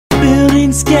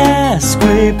Building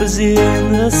skyscrapers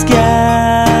in the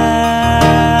sky.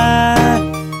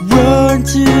 Run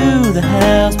to the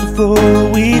house before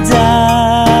we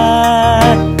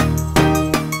die.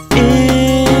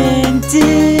 IndieCraft.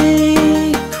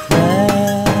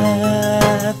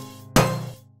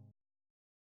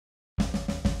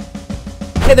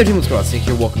 Hey there, team, what's going on? Nikc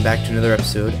here. Welcome back to another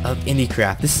episode of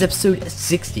IndieCraft. This is episode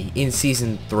 60 in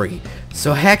season 3.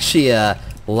 So I actually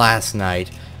last night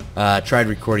tried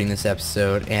recording this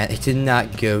episode and it did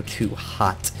not go too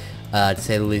hot, to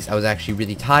say the least. I was actually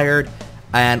really tired,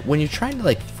 and when you're trying to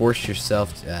like force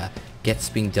yourself to get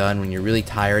something done when you're really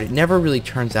tired, it never really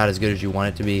turns out as good as you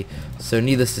want it to be. So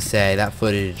needless to say, that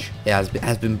footage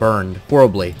has been burned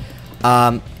horribly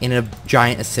in a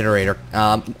giant incinerator,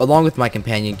 along with my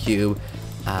companion cube,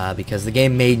 because the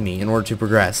game made me in order to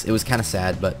progress. It was kind of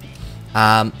sad, but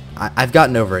I've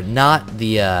gotten over it. Not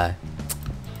the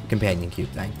companion cube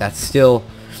thing. It still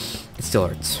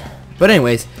hurts. But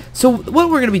anyways, so what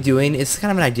we're gonna be doing is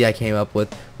kind of an idea I came up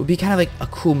with. Would be kind of like a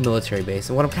cool military base,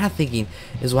 and what I'm kind of thinking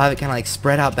is we'll have it kind of like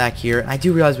spread out back here. And I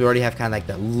do realize we already have kind of like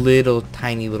that little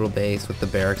tiny little base with the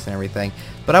barracks and everything,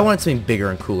 but I wanted something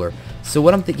bigger and cooler. So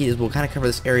what I'm thinking is we'll kind of cover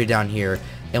this area down here,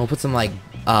 and we'll put some like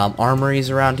armories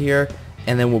around here,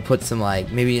 and then we'll put some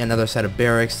like maybe another set of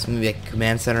barracks, maybe like a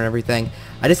command center and everything.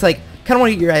 I just like kind of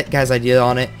want to get your guys' idea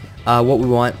on it, what we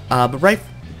want. But right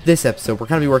this episode, we're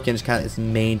going to be working just kind of this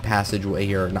main passageway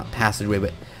here, not passageway,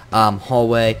 but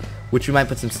hallway, which we might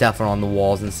put some stuff on the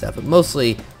walls and stuff, but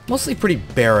mostly pretty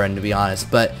barren, to be honest.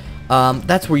 But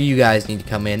that's where you guys need to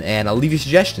come in and leave your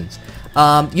suggestions.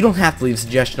 You don't have to leave a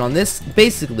suggestion on this.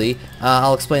 Basically,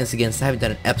 I'll explain this again, since I haven't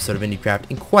done an episode of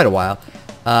IndieCraft in quite a while.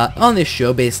 On this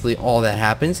show, basically all that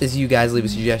happens is you guys leave a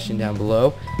suggestion down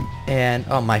below, and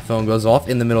my phone goes off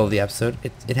in the middle of the episode.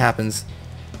 It happens.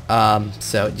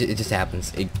 So it just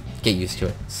happens. Get used to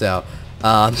it. So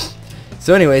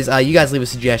anyways, you guys leave a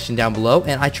suggestion down below,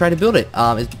 and I try to build it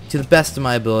to the best of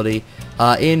my ability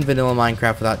in vanilla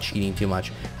Minecraft without cheating too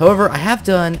much. However, I've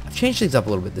changed things up a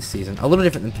little bit this season, a little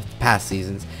different than past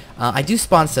seasons. I do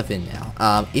spawn stuff in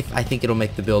now, if I think it'll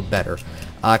make the build better,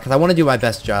 because I want to do my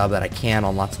best job that I can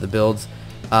on lots of the builds.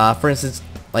 For instance,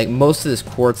 like most of this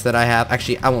quartz that I have,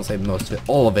 actually I won't say most of it,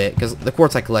 all of it, because the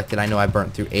quartz I collected I know I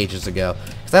burnt through ages ago,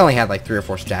 because I only had like 3 or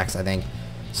 4 stacks, I think.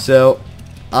 So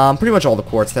pretty much all the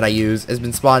quartz that I use has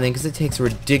been spawning, because it takes a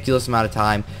ridiculous amount of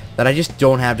time that I just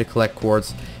don't have to collect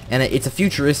quartz, and it's a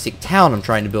futuristic town I'm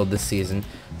trying to build this season.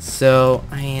 So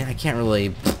I mean, I can't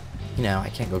really, I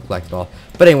can't go collect it all.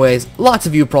 But anyways, lots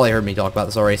of you probably heard me talk about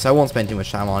this already, so I won't spend too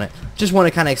much time on it. Just want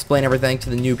to kind of explain everything to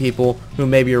the new people who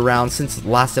may be around since the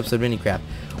last episode of IndieCraft,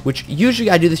 which usually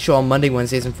I do this show on Monday,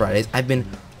 Wednesdays, and Fridays. I've been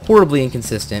horribly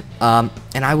inconsistent, and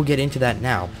I will get into that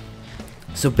now.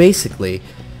 So basically,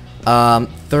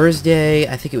 Thursday,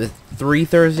 I think it was 3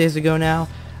 Thursdays ago now,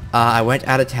 I went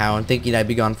out of town thinking I'd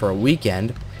be gone for a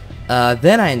weekend.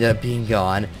 Then I ended up being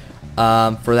gone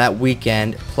for that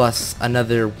weekend plus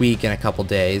another week and a couple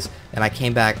days, and I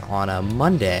came back on a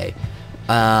Monday,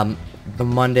 the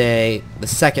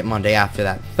second Monday after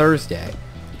that Thursday,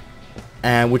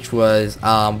 and which was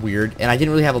weird, and I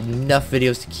didn't really have enough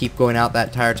videos to keep going out that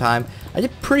entire time. I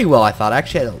did pretty well, I thought. I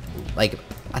actually had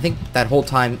I think that whole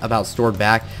time about stored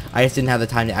back, I just didn't have the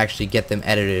time to actually get them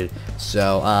edited.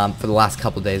 So for the last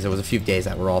couple days, there was a few days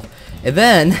that were off, and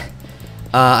then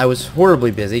I was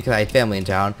horribly busy because I had family in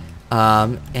town,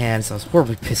 and so I was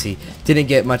horribly busy. Didn't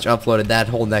get much uploaded that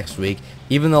whole next week,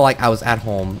 even though like I was at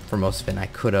home for most of it and I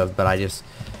could have, but I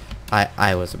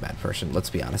was a bad person, let's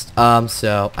be honest.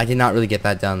 So I did not really get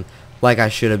that done like I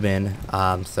should have been,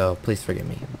 so please forgive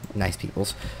me, nice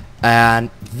peoples. And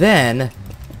then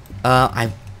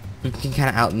I've been kind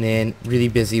of out and in, really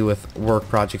busy with work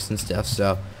projects and stuff,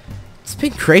 so it's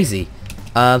been crazy.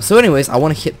 So anyways, I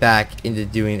want to get back into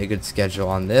doing a good schedule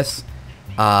on this,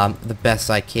 the best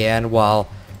I can, while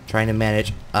trying to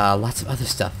manage lots of other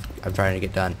stuff I'm trying to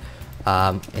get done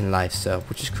in life, so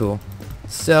which is cool.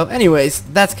 So anyways,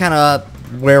 that's kind of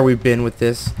where we've been with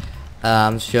this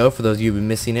show, for those of you who've been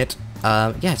missing it.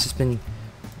 Yeah, it's just been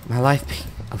my life being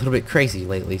a little bit crazy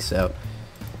lately, so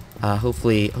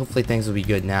hopefully things will be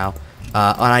good now.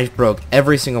 And I broke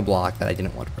every single block that I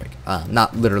didn't want to break.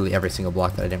 Not literally every single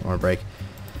block that I didn't want to break.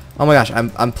 Oh my gosh,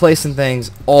 I'm placing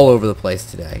things all over the place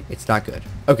today. It's not good.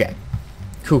 Okay,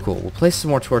 cool. We'll place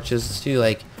some more torches. Let's do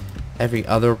like every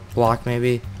other block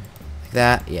maybe, like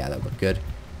that. Yeah, that would look good.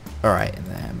 All right, and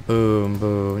then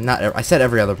boom. I said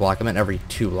every other block. I meant every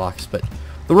 2 blocks, but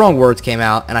the wrong words came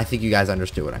out, and I think you guys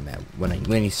understood what I meant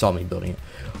when you saw me building it.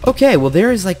 Okay, well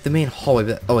there is like the main hallway.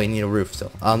 But, oh, I need a roof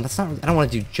still. That's not. I don't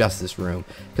want to do just this room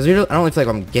because I don't really feel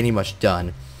like I'm getting much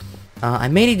done. I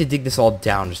may need to dig this all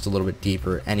down just a little bit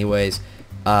deeper anyways.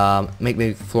 Make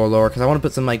maybe the floor lower, because I want to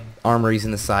put some like armories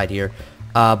in the side here.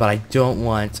 But I don't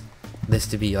want this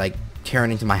to be like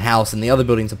tearing into my house and the other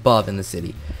buildings above in the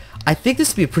city. I think this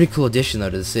would be a pretty cool addition though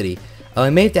to the city. I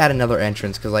may have to add another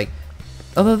entrance, because like,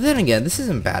 although then again, this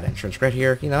isn't a bad entrance right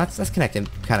here. You know, that's connected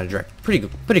kind of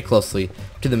pretty closely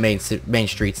to the main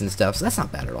streets and stuff. So that's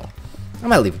not bad at all. I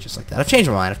might leave it just like that. I've changed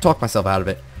my mind. I've talked myself out of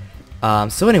it.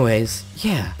 So anyways,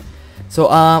 yeah. So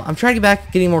I'm trying to get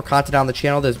back, getting more content on the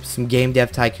channel. There's some Game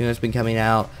Dev Tycoon that's been coming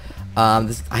out. I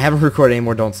haven't recorded any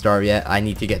more Don't Starve yet. I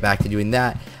need to get back to doing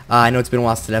that. I know it's been a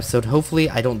while since an episode. Hopefully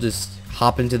I don't just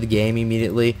hop into the game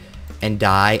immediately and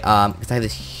die, because I have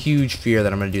this huge fear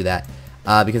that I'm going to do that,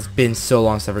 because it's been so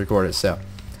long since I've recorded. So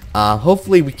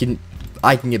hopefully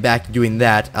I can get back to doing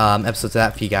that, episodes of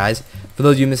that for you guys. For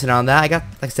those of you missing out on that, like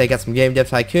I said, I got some Game Dev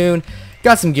Tycoon,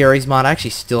 got some Gary's mod. I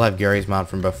actually still have Gary's mod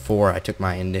from before I took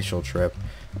my initial trip,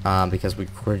 because we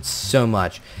recorded so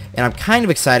much, and I'm kind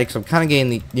of excited because I'm kind of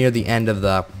getting near the end of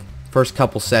the first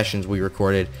couple sessions we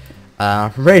recorded.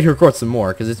 I'm ready to record some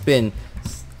more because it's been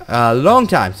a long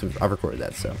time since I've recorded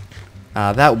that. So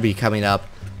that will be coming up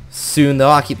soon, though.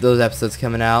 I'll keep those episodes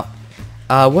coming out.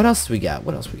 What else do we got?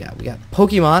 We got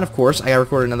Pokemon, of course. I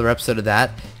recorded another episode of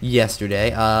that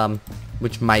yesterday,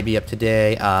 which might be up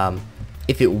today.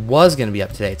 If it was going to be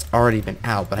up today, it's already been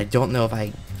out, but I don't know if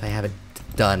I have it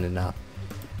done enough.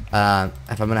 If I'm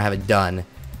going to have it done,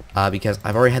 because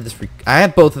I've already had this. I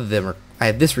have both of them. I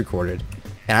have this recorded,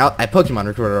 and I Pokemon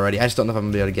recorded already. I just don't know if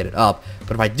I'm going to be able to get it up.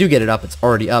 But if I do get it up, it's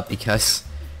already up because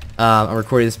I'm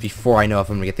recording this before I know if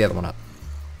I'm going to get the other one up.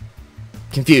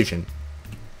 Confusion.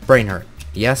 Brain hurt.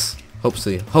 Yes?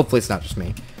 Hopefully it's not just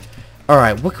me.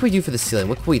 Alright, what can we do for the ceiling?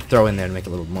 What can we throw in there to make it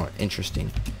a little more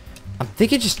interesting? I'm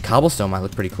thinking just cobblestone might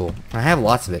look pretty cool. I have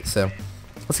lots of it, so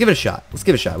let's give it a shot.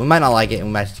 We might not like it, and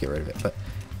we might just get rid of it, but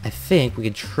I think we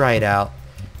could try it out,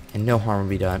 and no harm will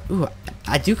be done. Ooh,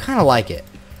 I do kind of like it.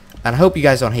 And I hope you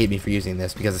guys don't hate me for using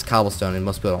this, because it's cobblestone, and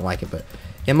most people don't like it, but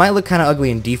it might look kind of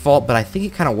ugly in default, but I think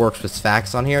it kind of works with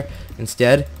facts on here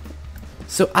instead.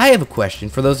 So I have a question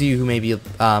for those of you who may be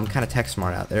kind of tech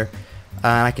smart out there.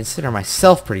 And I consider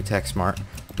myself pretty tech smart,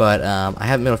 but I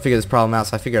haven't been able to figure this problem out,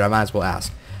 so I figured I might as well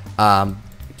ask.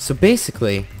 So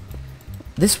basically,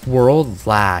 this world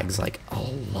lags like a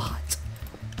lot,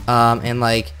 and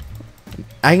like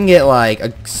I can get like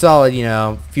a solid, you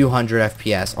know, few hundred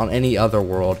FPS on any other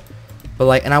world, but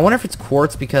like, and I wonder if it's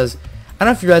quartz, because I don't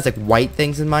know if you realize like white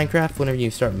things in Minecraft, whenever you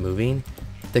start moving,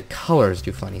 the colors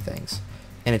do funny things.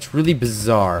 And it's really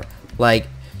bizarre. Like,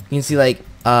 you can see like,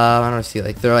 I don't know, see,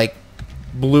 like, they're like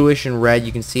bluish and red,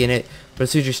 you can see in it, but as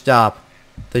soon as you stop,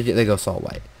 they go salt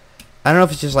white. I don't know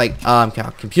if it's just like, how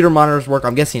computer monitors work.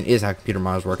 I'm guessing it is how computer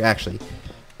monitors work, actually.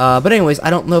 But anyways, I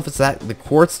don't know if it's that the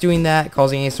quartz doing that,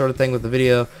 causing any sort of thing with the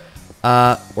video,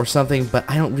 or something, but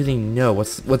I don't really know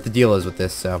what the deal is with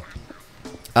this, so.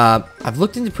 I've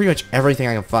looked into pretty much everything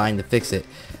I can find to fix it.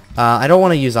 I don't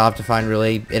want to use Optifine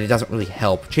really, and it doesn't really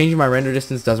help. Changing my render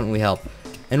distance doesn't really help.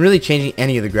 And really changing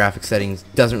any of the graphic settings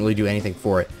doesn't really do anything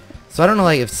for it. So I don't know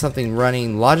like if something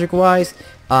running logic-wise.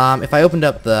 If I opened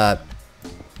up the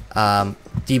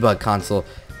debug console,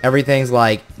 everything's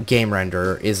like game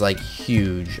render is like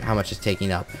huge, how much it's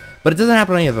taking up. But it doesn't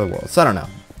happen on any other world, so I don't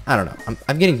know.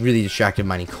 I'm getting really distracted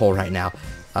mining coal right now.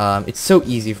 It's so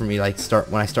easy for me like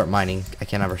when I start mining, I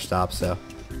can't ever stop, so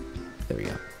there we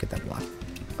go. Get that block.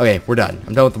 Okay, we're done.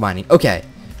 I'm done with the mining. Okay,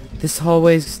 this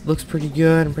hallway looks pretty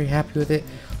good. I'm pretty happy with it.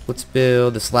 Let's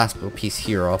build this last little piece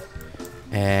here off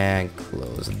and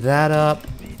close that up.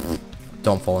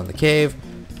 Don't fall in the cave.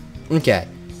 Okay,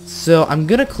 so I'm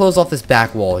gonna close off this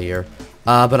back wall here,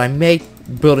 but I may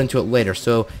build into it later.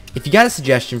 So if you got a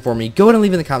suggestion for me, go ahead and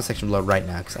leave it in the comment section below right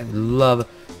now, because I would love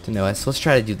to know it. So let's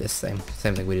try to do this same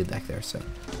thing we did back there. So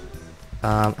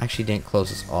actually didn't close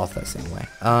this off that same way.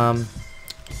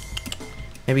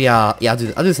 Maybe yeah, I'll do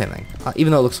the same thing.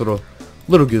 Even though it looks a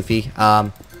little goofy,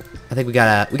 I think we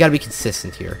gotta be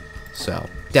consistent here. So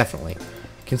definitely,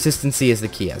 consistency is the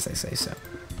key, as they say. So,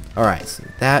 all right, so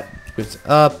that goes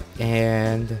up,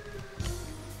 and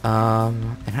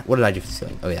what did I do for the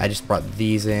ceiling? Oh yeah, I just brought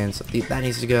these in, so that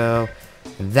needs to go,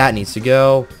 and that needs to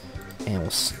go, and we'll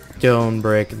stone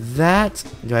brick that.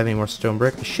 Do I have any more stone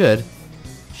brick? I should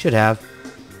have.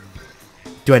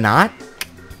 Do I not?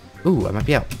 Ooh, I might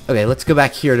be out. Okay, let's go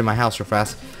back here to my house real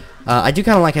fast. I do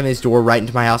kind of like having this door right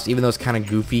into my house, even though it's kind of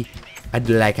goofy. I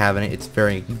do like having it. It's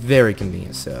very, very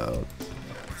convenient. So,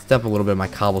 let's dump a little bit of my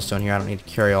cobblestone here. I don't need to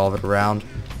carry all of it around.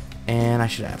 And I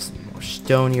should have some more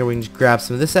stone here. We can just grab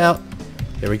some of this out.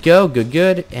 There we go. Good,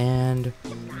 good. And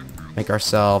make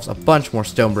ourselves a bunch more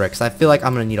stone bricks. I feel like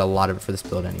I'm going to need a lot of it for this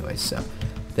build anyway, so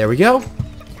there we go.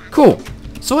 Cool.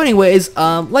 So anyways,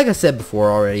 like I said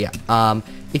before already,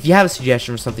 if you have a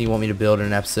suggestion for something you want me to build in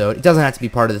an episode, it doesn't have to be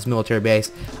part of this military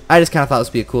base. I just kind of thought this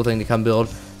would be a cool thing to come build.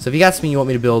 So if you got something you want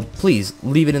me to build, please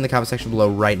leave it in the comment section below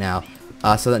right now.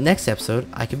 So that next episode,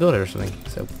 I can build it or something.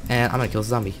 So, and I'm going to kill a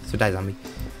zombie. So die, zombie.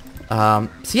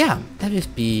 So yeah, that'd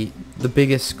just be the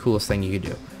biggest, coolest thing you could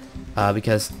do.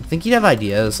 Because I think you'd have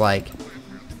ideas, like,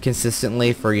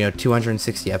 consistently for,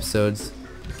 260 episodes.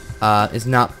 Would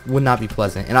not be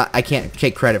pleasant. And I can't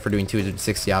take credit for doing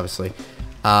 260, obviously.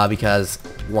 Because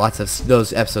lots of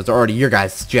those episodes are already your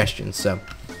guys' suggestions. So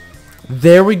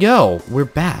there we go. We're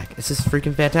back. This is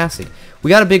freaking fantastic. We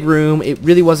got a big room. It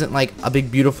really wasn't like a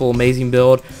big, beautiful, amazing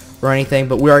build or anything,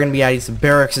 but we are going to be adding some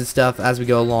barracks and stuff as we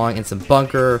go along, and some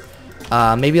bunker,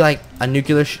 maybe like a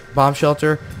nuclear bomb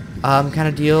shelter kind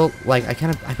of deal. Like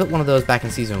I built one of those back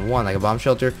in season 1, like a bomb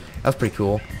shelter. That was pretty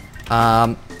cool.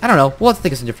 I don't know. We'll have to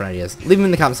think of some different ideas. Leave them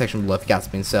in the comment section below if you got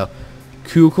something. So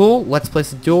cool. Let's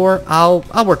place the door. I'll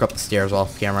work up the stairs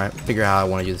off camera. Figure out how I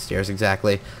want to do the stairs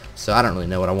exactly. So I don't really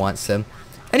know what I want. So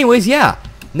anyways, yeah.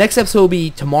 Next episode will be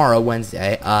tomorrow,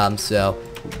 Wednesday. So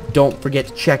don't forget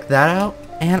to check that out.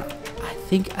 And I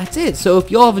think that's it. So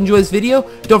if y'all have enjoyed this video,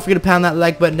 don't forget to pound that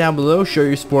like button down below. Show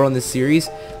your support on this series.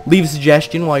 Leave a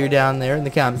suggestion while you're down there in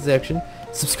the comment section.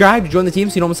 Subscribe to join the team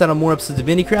so you don't miss out on more episodes of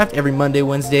IndieCraft every Monday,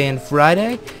 Wednesday, and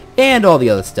Friday. And all the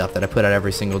other stuff that I put out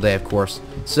every single day, of course.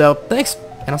 So thanks,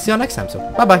 and I'll see y'all next time. So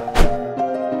bye-bye.